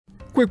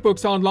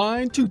QuickBooks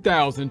Online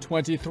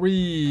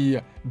 2023.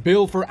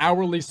 Bill for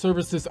hourly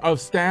services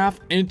of staff,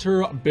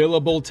 enter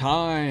billable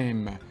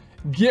time.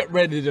 Get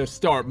ready to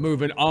start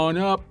moving on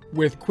up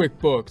with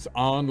QuickBooks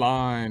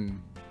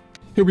Online.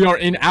 Here we are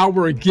in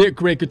our Get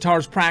Great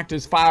Guitars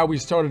practice file. We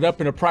started up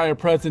in a prior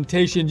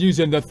presentation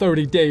using the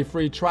 30-day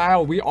free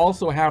trial. We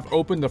also have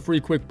opened the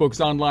free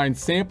QuickBooks Online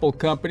sample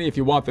company if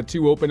you want the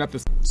two open at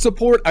the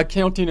support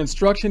accounting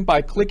instruction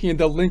by clicking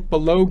the link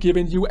below,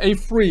 giving you a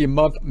free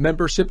month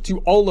membership to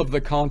all of the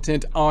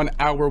content on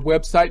our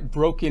website,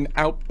 broken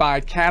out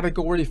by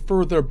category,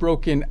 further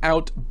broken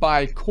out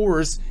by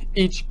course.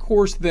 Each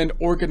course then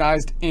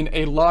organized in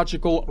a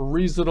logical,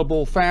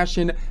 reasonable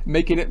fashion,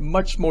 making it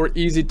much more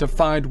easy to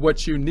find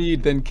what you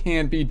need than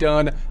can be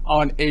done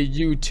on a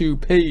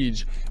YouTube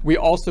page. We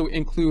also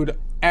include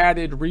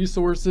added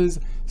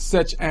resources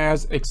such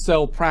as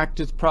Excel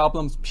practice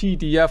problems,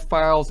 PDF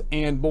files,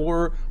 and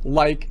more,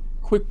 like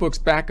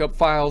QuickBooks backup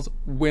files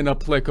when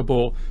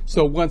applicable.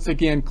 So once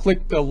again,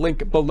 click the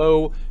link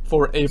below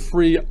for a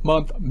free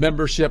month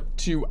membership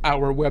to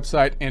our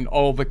website and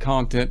all the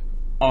content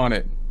on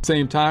it.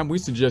 Same time, we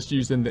suggest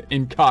using the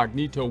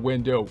incognito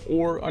window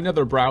or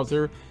another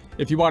browser.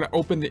 If you want to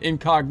open the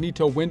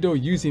incognito window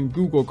using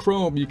Google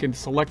Chrome, you can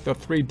select the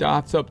three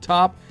dots up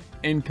top,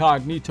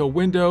 incognito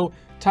window,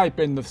 type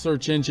in the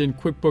search engine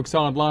QuickBooks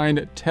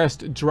Online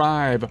Test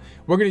Drive.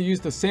 We're going to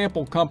use the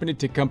sample company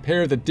to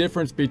compare the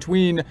difference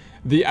between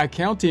the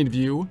accounting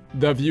view,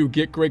 the view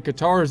Get Great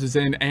Guitars is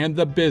in, and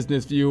the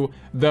business view,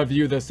 the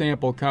view the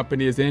sample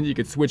company is in. You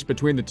can switch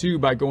between the two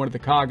by going to the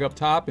cog up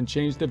top and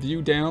change the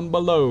view down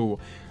below.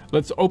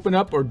 Let's open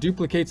up or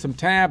duplicate some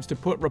tabs to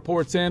put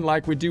reports in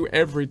like we do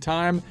every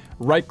time.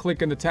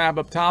 Right-click in the tab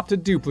up top to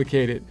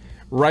duplicate it.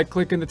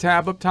 Right-click in the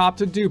tab up top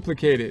to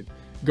duplicate it.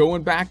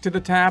 Going back to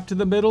the tab to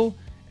the middle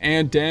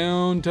and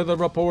down to the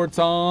reports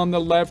on the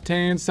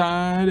left-hand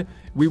side.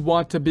 We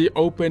want to be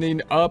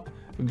opening up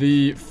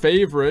the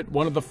favorite,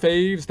 one of the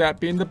faves, that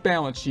being the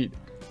balance sheet.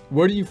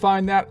 Where do you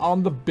find that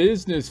on the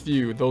business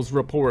view, those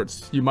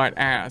reports, you might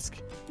ask?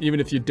 Even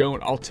if you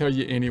don't, I'll tell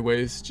you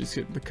anyways,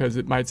 just because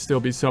it might still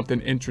be something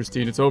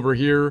interesting. It's over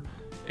here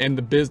in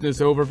the business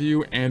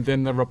overview and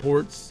then the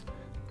reports.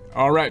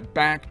 All right,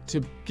 back to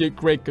Get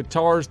Great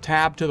Guitars,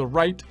 tab to the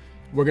right.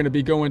 We're going to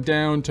be going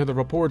down to the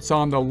reports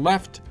on the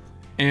left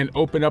and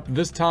open up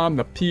this time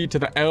the P to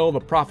the L, the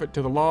profit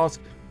to the loss.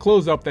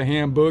 Close up the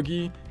ham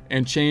boogie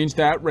and change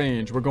that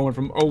range. We're going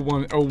from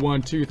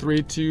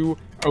 010123 to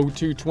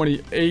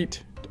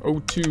 0228,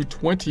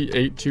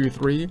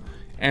 022823.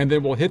 And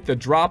then we'll hit the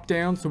drop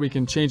down so we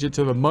can change it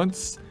to the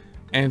months.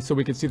 And so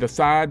we can see the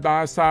side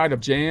by side of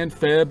Jan,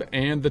 Feb,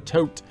 and the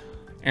tote.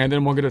 And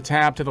then we're going to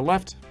tab to the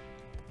left,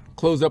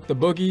 close up the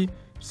boogie,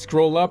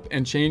 scroll up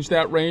and change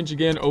that range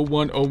again,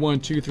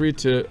 010123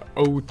 to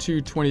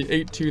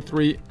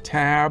 022823,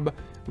 tab,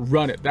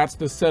 run it. That's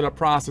the setup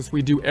process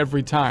we do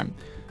every time.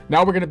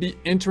 Now we're going to be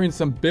entering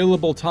some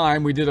billable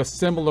time. We did a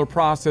similar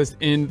process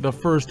in the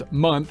first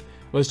month.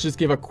 Let's just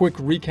give a quick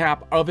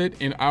recap of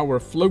it in our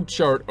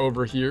flowchart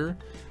over here.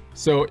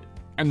 So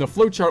in the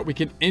flowchart, we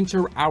can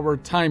enter our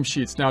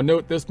timesheets. Now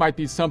note, this might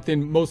be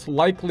something most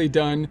likely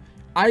done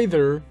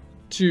either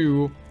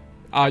to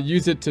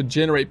use it to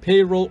generate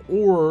payroll,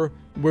 or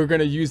we're going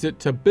to use it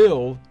to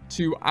bill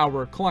to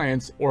our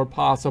clients, or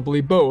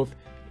possibly both.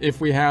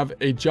 If we have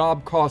a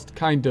job cost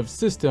kind of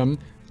system,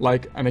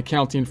 like an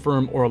accounting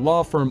firm or a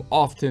law firm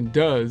often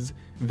does,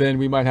 then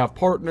we might have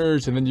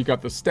partners, and then you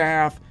got the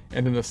staff,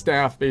 and then the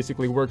staff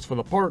basically works for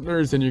the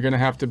partners, and you're going to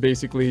have to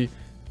basically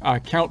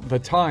count the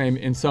time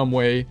in some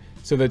way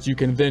so that you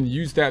can then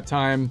use that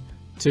time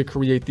to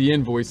create the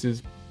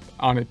invoices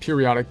on a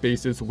periodic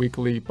basis,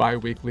 weekly,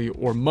 bi-weekly,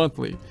 or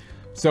monthly.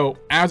 So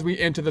as we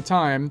enter the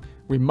time,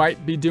 we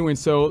might be doing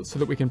so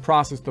that we can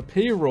process the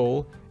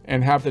payroll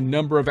and have the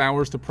number of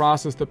hours to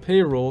process the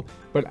payroll.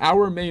 But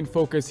our main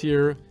focus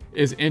here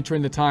is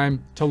entering the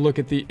time to look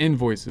at the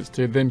invoices,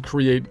 to then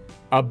create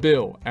a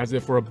bill as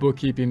if we're a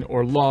bookkeeping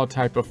or law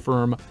type of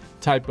firm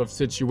type of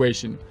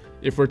situation.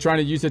 If we're trying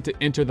to use it to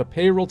enter the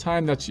payroll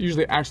time, that's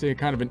usually actually a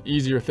kind of an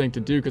easier thing to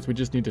do, because we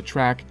just need to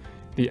track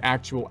the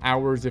actual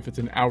hours. If it's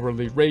an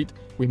hourly rate,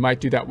 we might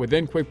do that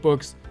within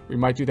QuickBooks. We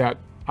might do that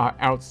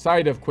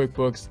outside of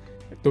QuickBooks.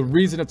 The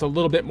reason it's a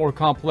little bit more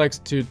complex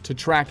to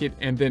track it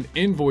and then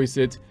invoice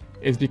it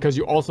is because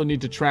you also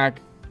need to track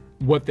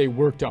what they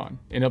worked on.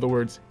 In other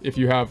words, if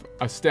you have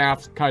a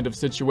staff kind of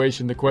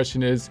situation, the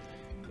question is,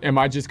 am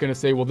I just going to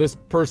say, well, this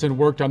person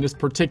worked on this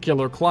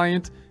particular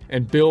client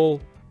and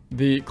bill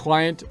the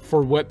client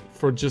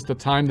for just the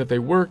time that they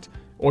worked?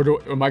 Or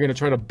am I going to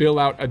try to bill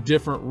out a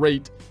different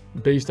rate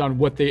based on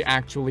what they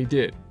actually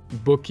did,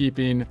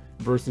 bookkeeping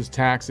versus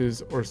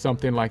taxes or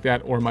something like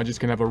that? Or am I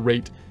just going to have a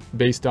rate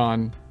based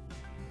on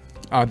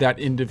that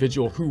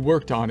individual who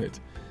worked on it?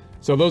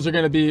 So those are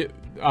going to be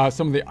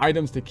some of the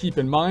items to keep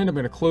in mind. I'm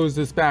going to close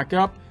this back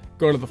up,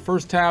 go to the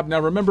first tab. Now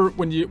remember,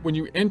 when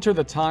you enter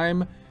the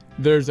time,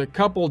 there's a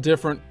couple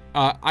different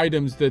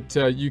items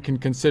that you can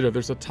consider.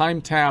 There's a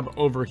time tab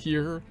over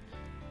here.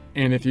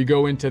 And if you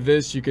go into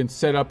this, you can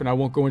set up, and I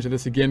won't go into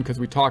this again because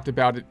we talked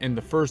about it in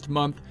the first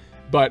month,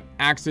 but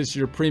access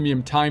your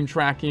premium time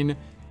tracking,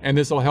 and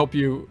this will help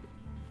you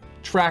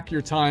track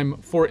your time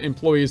for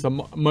employees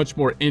much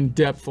more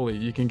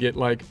in-depthly. You can get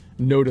like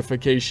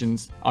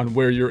notifications on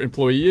where your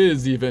employee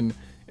is even,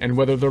 and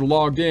whether they're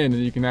logged in,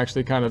 and you can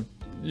actually kind of,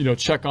 you know,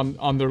 check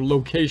on their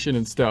location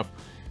and stuff.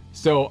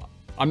 So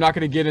I'm not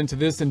going to get into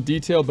this in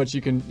detail, but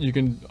you can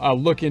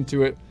look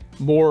into it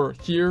more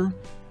here.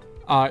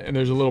 And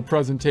there's a little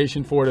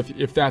presentation for it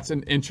if that's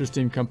an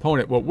interesting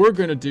component. What we're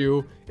going to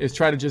do is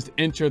try to just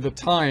enter the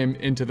time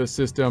into the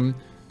system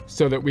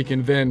so that we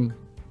can then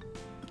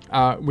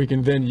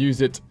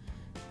use it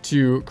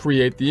to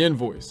create the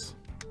invoice.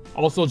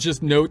 Also,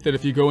 just note that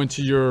if you go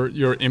into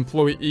your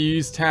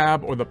employees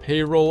tab or the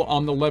payroll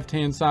on the left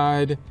hand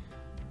side,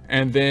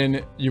 and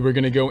then you were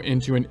going to go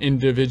into an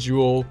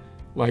individual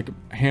like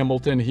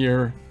Hamilton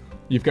here,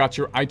 you've got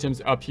your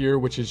items up here,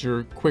 which is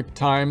your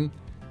QuickTime.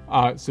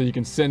 So you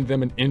can send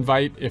them an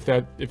invite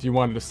if you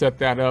wanted to set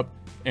that up,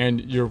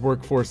 and your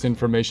workforce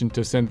information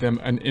to send them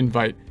an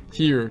invite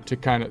here to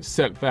kind of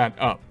set that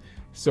up.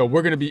 So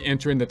we're going to be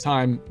entering the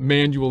time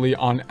manually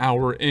on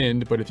our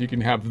end, but if you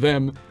can have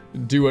them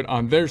do it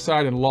on their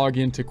side and log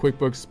into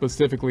QuickBooks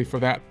specifically for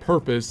that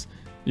purpose,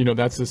 you know,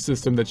 that's a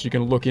system that you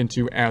can look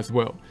into as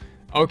well.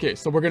 Okay,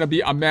 so we're going to be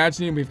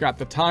imagining we've got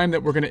the time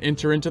that we're going to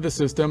enter into the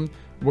system.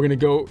 We're going to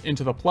go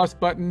into the plus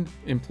button,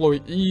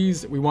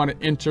 employees. We want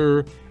to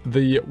enter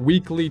the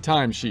weekly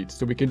timesheet.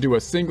 So we can do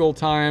a single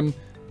time.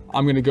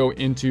 I'm going to go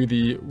into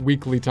the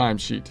weekly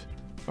timesheet.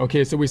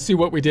 Okay, so we see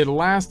what we did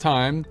last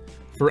time.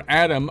 For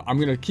Adam, I'm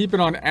going to keep it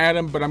on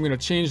Adam, but I'm going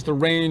to change the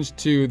range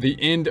to the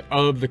end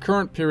of the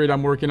current period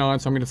I'm working on.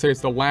 So I'm going to say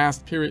it's the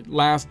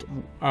last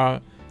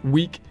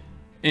week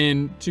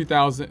in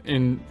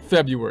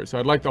February. So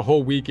I'd like the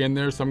whole week in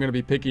there. So I'm going to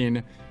be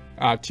picking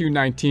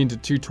 219 to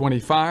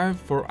 225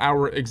 for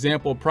our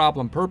example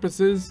problem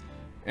purposes.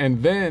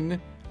 And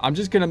then I'm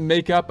just going to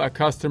make up a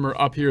customer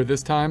up here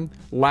this time.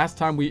 Last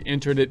time we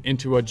entered it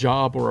into a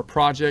job or a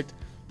project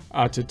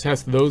to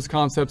test those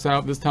concepts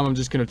out. This time I'm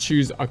just going to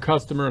choose a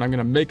customer, and I'm going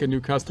to make a new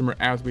customer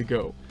as we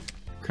go.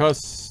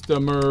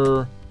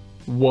 Customer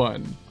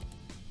 1.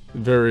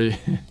 Very...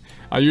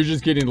 You're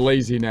just getting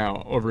lazy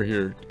now over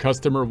here.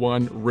 Customer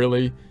 1,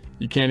 really?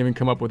 You can't even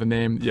come up with a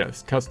name?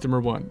 Yes,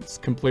 customer 1. It's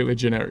completely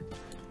generic.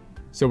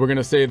 So we're going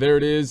to say there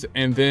it is,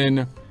 and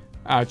then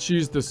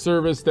choose the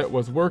service that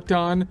was worked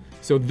on.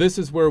 So this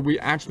is where we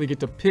actually get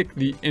to pick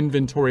the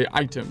inventory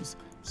items.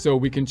 So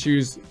we can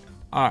choose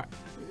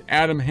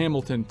Adam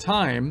Hamilton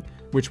time,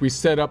 which we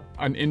set up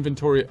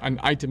an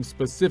item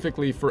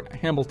specifically for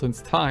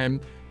Hamilton's time,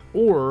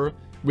 or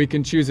we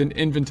can choose an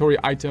inventory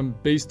item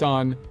based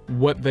on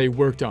what they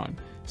worked on.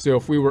 So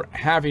if we were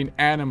having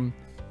Adam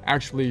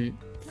actually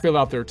fill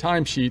out their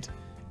timesheet,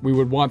 we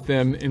would want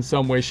them in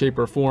some way, shape,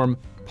 or form,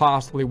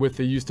 possibly with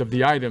the use of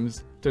the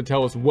items, to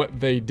tell us what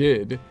they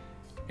did.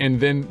 And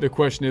then the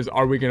question is,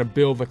 are we going to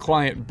bill the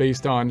client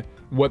based on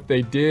what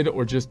they did,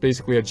 or just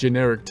basically a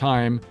generic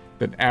time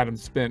that Adam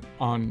spent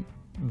on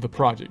the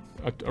project,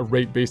 a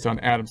rate based on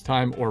Adam's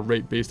time or a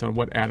rate based on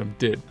what Adam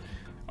did.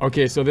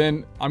 Okay, so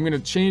then I'm going to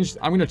change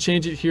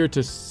it here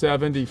to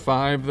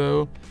 75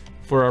 though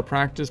for our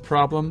practice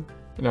problem,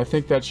 and I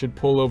think that should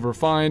pull over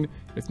fine.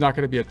 It's not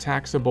going to be a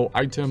taxable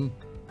item,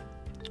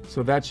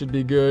 so that should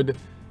be good.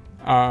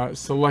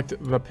 Select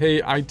the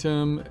pay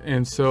item,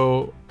 and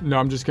so no,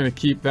 I'm just going to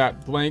keep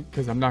that blank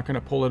because I'm not going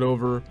to pull it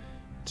over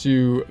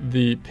to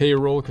the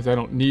payroll because I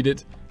don't need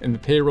it in the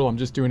payroll. I'm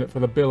just doing it for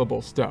the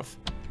billable stuff.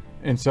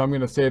 And so I'm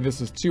going to say this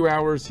is 2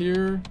 hours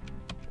here,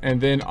 and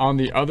then on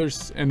the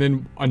others, and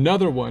then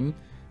another one.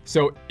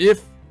 So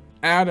if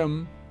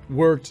Adam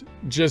was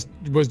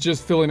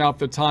just filling out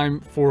the time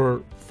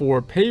for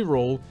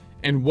payroll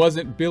and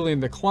wasn't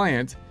billing the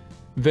client,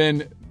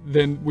 then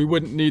we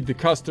wouldn't need the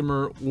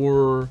customer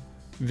or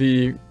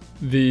the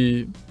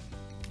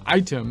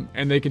item,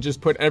 and they could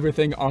just put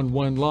everything on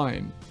one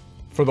line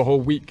for the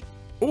whole week.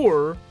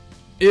 Or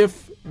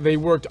if they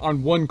worked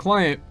on one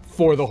client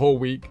for the whole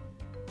week,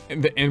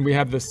 and we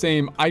have the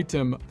same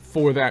item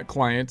for that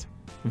client,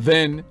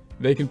 then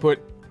they can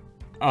put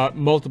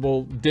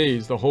multiple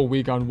days, the whole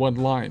week, on one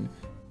line.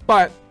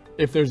 But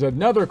if there's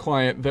another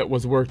client that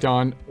was worked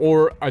on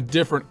or a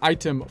different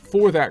item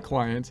for that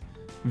client,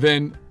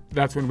 then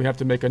that's when we have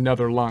to make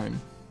another line.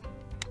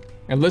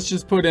 And let's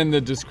just put in the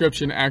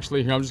description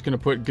actually here. I'm just going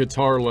to put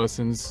guitar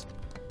lessons.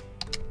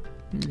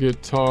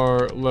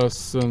 Guitar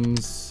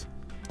lessons.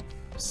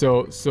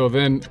 So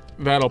then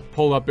that'll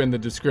pull up in the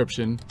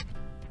description.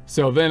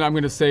 So then I'm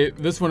going to say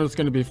this one is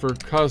going to be for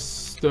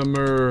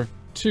customer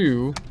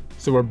 2.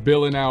 So we're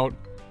billing out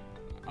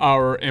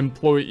our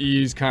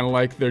employees kind of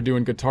like they're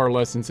doing guitar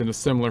lessons in a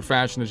similar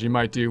fashion as you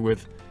might do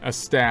with a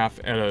staff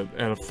at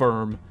a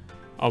firm,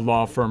 a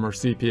law firm or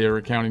CPA or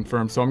accounting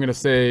firm. So I'm going to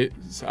say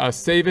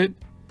save it.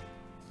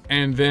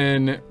 And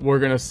then we're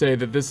going to say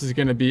that this is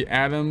going to be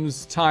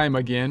Adam's time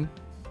again.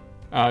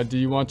 Do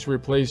you want to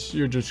replace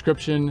your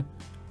description?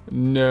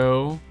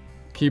 No.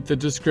 Keep the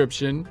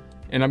description.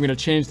 and I'm going to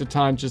change the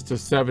time just to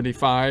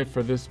 75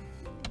 for this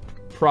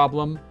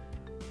problem.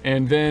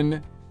 And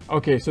then,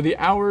 okay, so the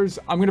hours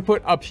I'm going to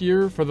put up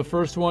here for the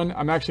first one.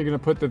 I'm actually going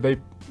to put that they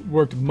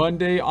worked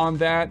Monday on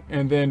that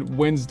and then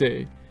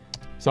Wednesday.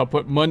 So I'll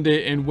put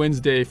Monday and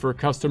Wednesday for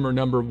customer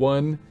number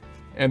 1.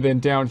 And then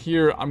down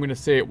here, I'm going to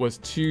say it was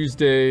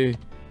Tuesday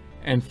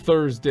and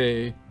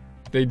Thursday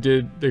they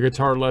did the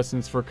guitar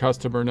lessons for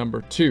customer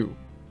number 2.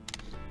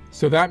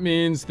 So that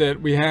means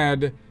that we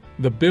had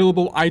the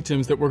billable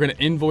items that we're going to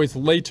invoice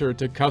later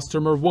to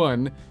customer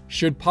 1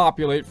 should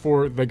populate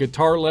for the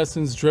guitar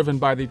lessons driven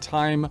by the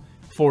time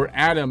for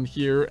Adam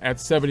here at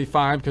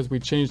 75, because we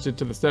changed it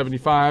to the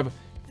 75.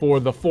 For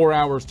the 4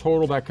 hours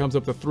total, that comes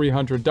up to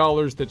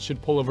 $300 that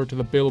should pull over to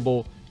the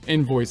billable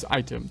invoice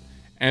item.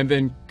 And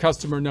then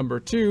customer number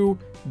 2,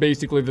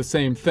 basically the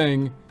same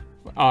thing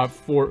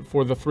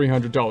for the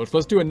 $300.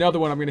 Let's do another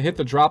one. I'm going to hit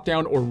the drop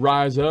down or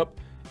rise up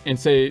and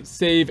say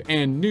save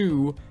and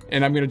new,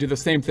 and I'm going to do the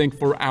same thing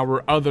for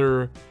our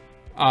other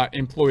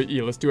employee.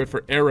 Let's do it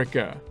for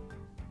Erica,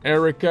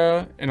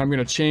 and I'm going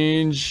to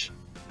change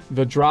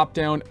the drop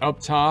down up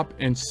top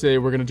and say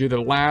we're going to do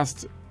the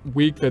last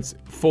week that's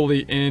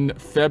fully in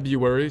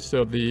February,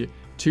 so the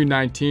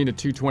 2/19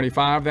 to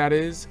 2/25 that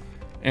is.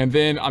 And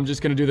then I'm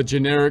just going to do the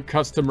generic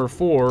customer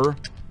 4.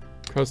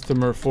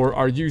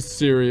 Are you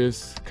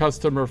serious?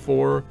 Customer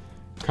 4,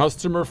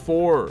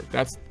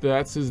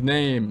 that's his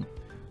name.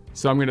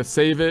 So I'm going to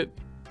save it.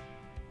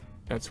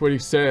 That's what he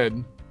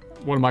said.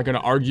 What am I going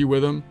to argue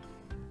with him?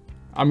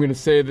 I'm going to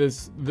say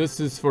this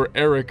is for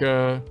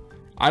Erica.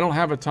 I don't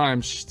have a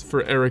time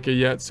for Erica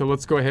yet, so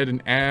let's go ahead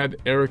and add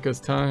Erica's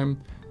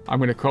time. I'm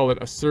going to call it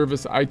a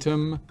service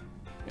item,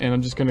 and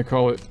I'm just going to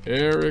call it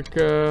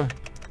Erica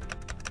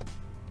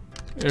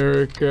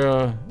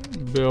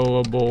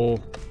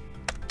billable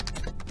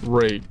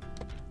rate.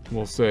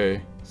 We'll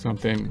say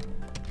something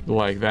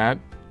like that.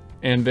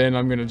 And then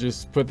I'm going to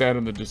just put that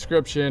in the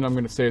description. I'm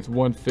going to say it's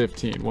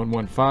 115,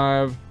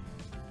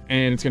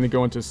 and it's going to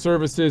go into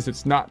services.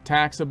 It's not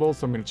taxable,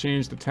 so I'm going to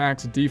change the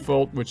tax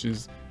default, which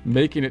is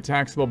making it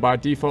taxable by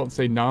default, and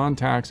say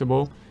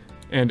non-taxable,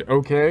 and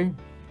okay,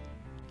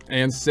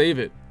 and save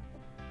it.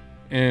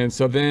 And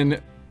so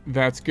then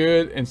that's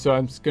good. And so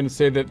I'm just going to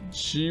say that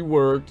she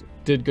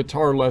did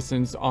guitar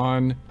lessons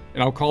on,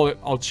 and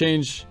I'll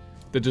change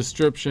the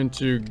description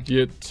to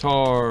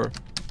guitar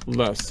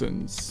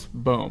lessons.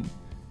 Boom.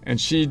 And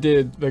she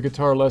did the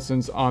guitar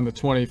lessons on the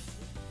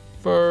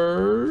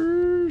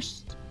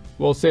 21st.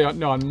 We'll say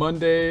on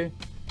Monday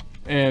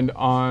and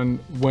on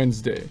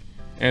Wednesday.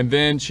 And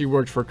then she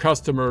worked for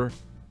customer.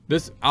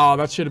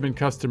 That should have been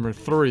customer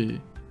 3.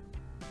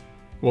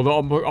 Well,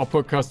 I'll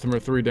put customer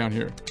 3 down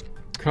here.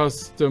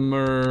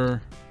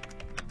 Customer.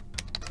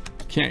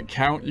 Can't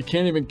count. You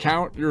can't even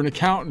count. You're an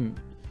accountant.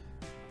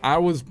 I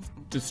was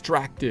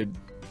distracted.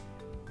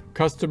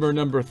 Customer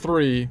number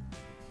 3.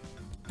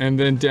 And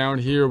then down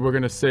here, we're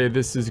going to say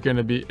this is going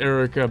to be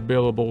Erica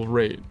billable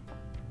rate.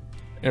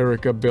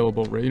 Erica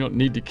billable rate. You don't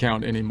need to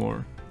count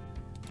anymore.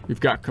 We've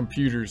got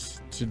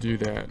computers to do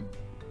that.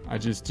 I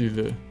just do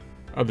the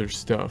other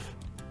stuff.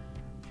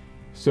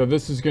 So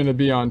this is going to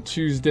be on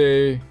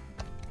Tuesday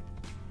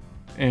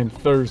and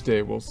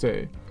Thursday, we'll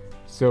say.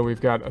 So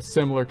we've got a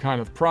similar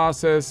kind of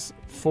process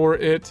for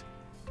it.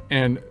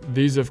 And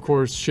these, of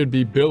course, should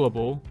be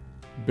billable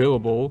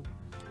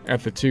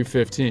at the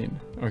 215.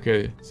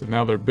 Okay, so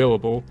now they're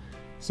billable.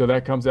 So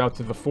that comes out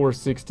to the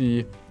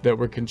 460 that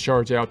we can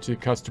charge out to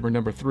customer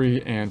number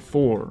 3 and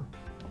 4.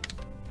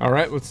 All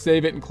right, let's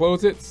save it and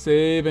close it.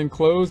 Save and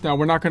close. Now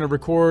we're not going to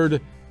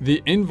record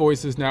the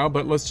invoices now,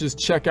 but let's just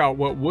check out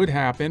what would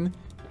happen.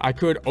 I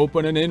could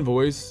open an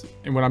invoice,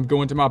 and when I'm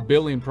going to my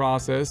billing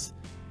process,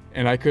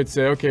 and I could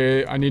say,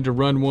 okay, I need to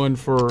run one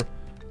for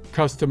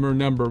customer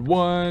number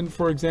 1,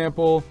 for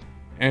example,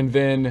 and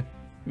then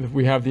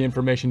we have the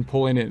information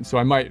pulling in. So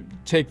I might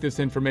take this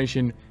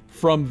information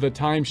from the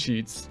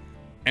timesheets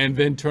and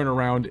then turn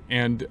around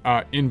and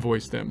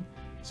invoice them.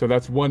 So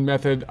that's one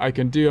method I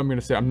can do. I'm going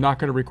to say I'm not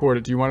going to record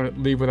it. Do you want to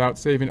leave without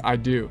saving? I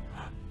do.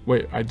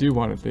 Wait, I do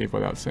want to leave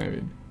without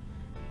saving.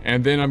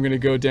 And then I'm going to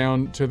go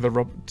down to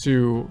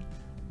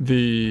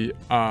the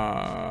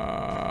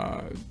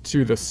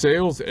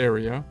sales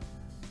area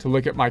to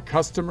look at my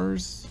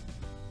customers,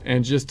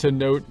 and just to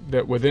note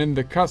that within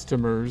the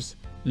customers,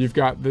 you've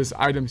got this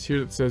items here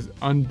that says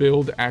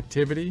unbilled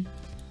activity.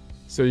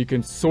 So you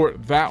can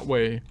sort that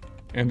way,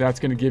 and that's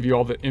going to give you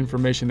all the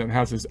information that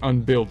has this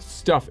unbilled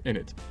stuff in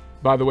it.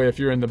 By the way, if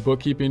you're in the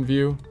bookkeeping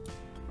view,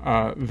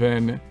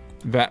 then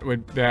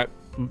that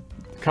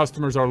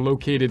customers are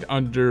located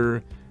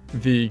under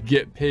the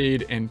get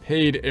paid and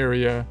paid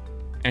area,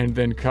 and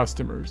then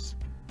customers.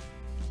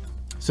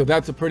 So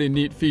that's a pretty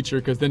neat feature,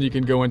 because then you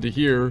can go into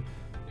here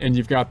and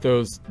you've got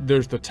there's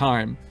the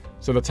time.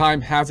 So the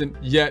time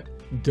hasn't yet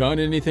done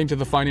anything to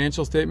the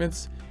financial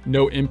statements,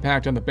 no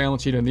impact on the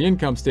balance sheet and the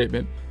income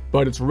statement,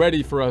 but it's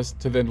ready for us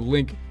to then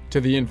link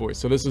to the invoice.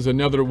 So this is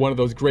another one of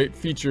those great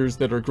features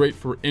that are great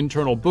for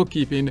internal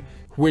bookkeeping,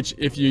 which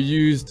if you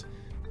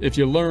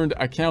learned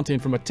accounting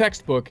from a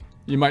textbook,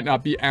 you might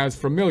not be as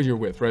familiar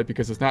with, right?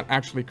 Because it's not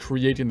actually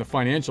creating the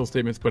financial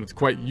statements, but it's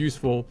quite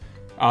useful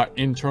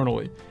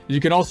internally. You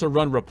can also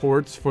run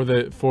reports for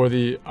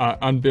the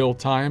unbilled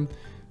time,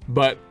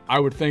 but I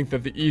would think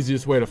that the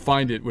easiest way to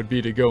find it would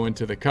be to go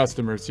into the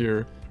customers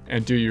here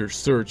and do your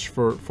search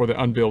for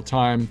the unbilled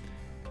time,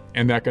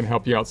 and that can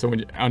help you out. So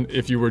when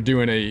if you were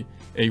doing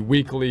a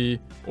weekly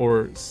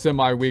or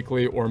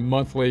semi-weekly or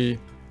monthly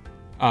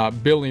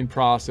billing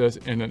process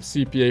in a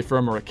CPA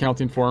firm or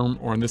accounting firm,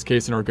 or in this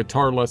case in our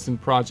guitar lesson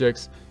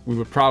projects, we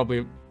would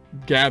probably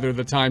gather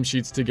the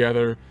timesheets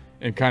together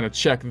and kind of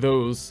check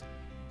those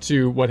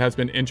to what has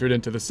been entered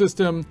into the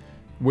system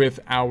with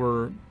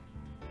our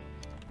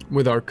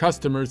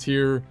customers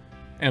here,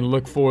 and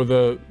look for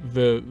the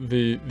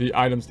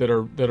items that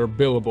are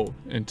billable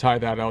and tie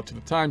that out to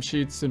the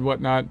timesheets and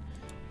whatnot,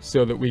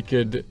 so that we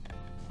could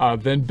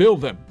then bill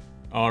them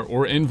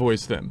or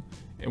invoice them,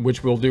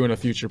 which we'll do in a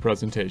future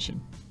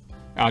presentation.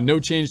 No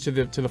change to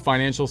the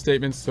financial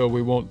statements, so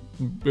we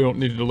don't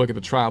need to look at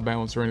the trial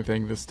balance or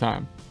anything this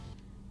time.